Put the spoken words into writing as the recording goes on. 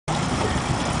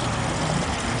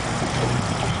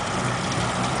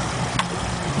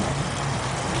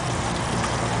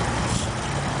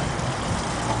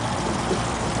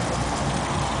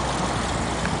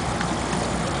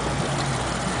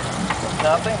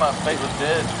I think my bait was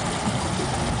dead.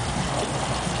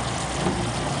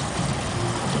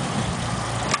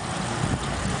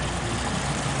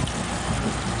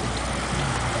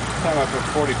 Time I put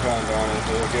 40 pounds on it,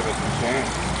 it'll give us a chance.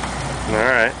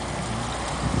 Alright.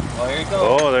 Well, here you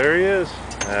go. Oh, there he is.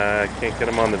 I can't get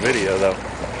him on the video though.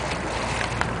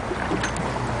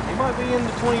 He might be in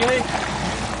the 28.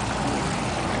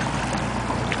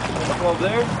 Up over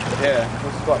there? Yeah,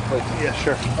 let's spot place. Yeah,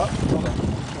 sure. Oh, hold on.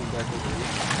 Come back over here.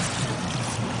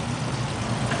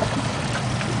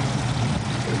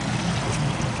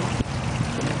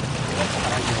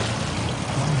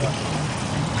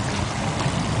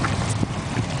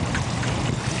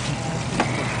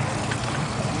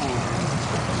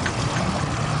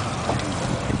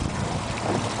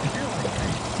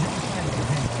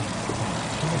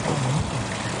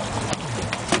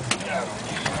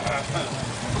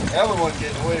 That one wasn't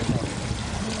getting away from me.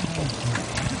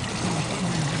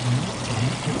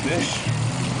 Fish.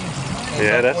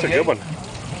 Yeah, that's a good one.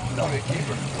 No, big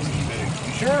keeper. That's too big.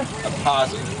 You sure? I'm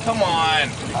positive. Come on.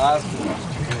 Positive. That's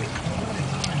too big.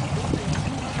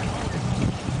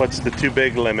 What's the too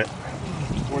big limit?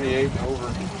 28 and over.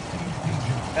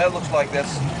 That looks like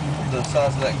that's the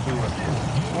size of that cooler.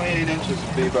 28 inches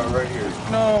would be about right here.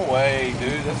 No way,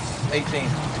 dude. That's 18.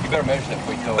 You better measure that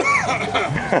before you throw it.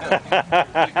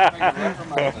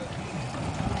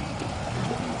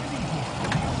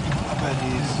 I bet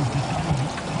he's...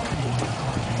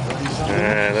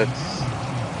 Yeah, let's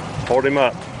hold him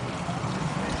up.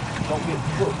 Don't get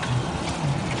hooked.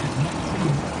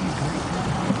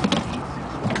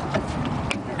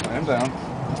 I'm down.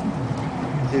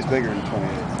 He's bigger than 28.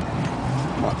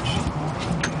 Much.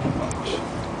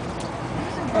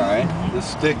 Alright, this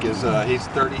stick is, he's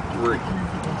 33.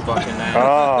 Fucking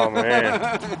now. Oh, man.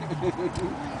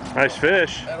 Nice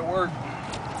fish. That'll work.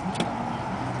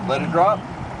 Let it drop?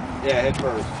 Yeah, head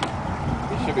first.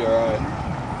 He should be alright.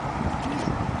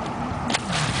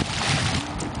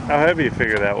 How heavy you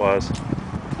figure that was?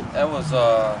 That was, it's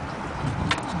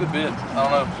a good bit. I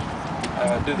don't know.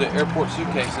 I do the airport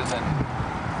suitcases, and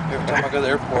every time I go to the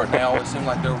airport, they always seem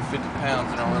like they're over 50 pounds,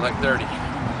 and they're only like 30.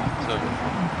 So, I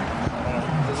don't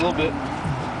know. It's a little bit.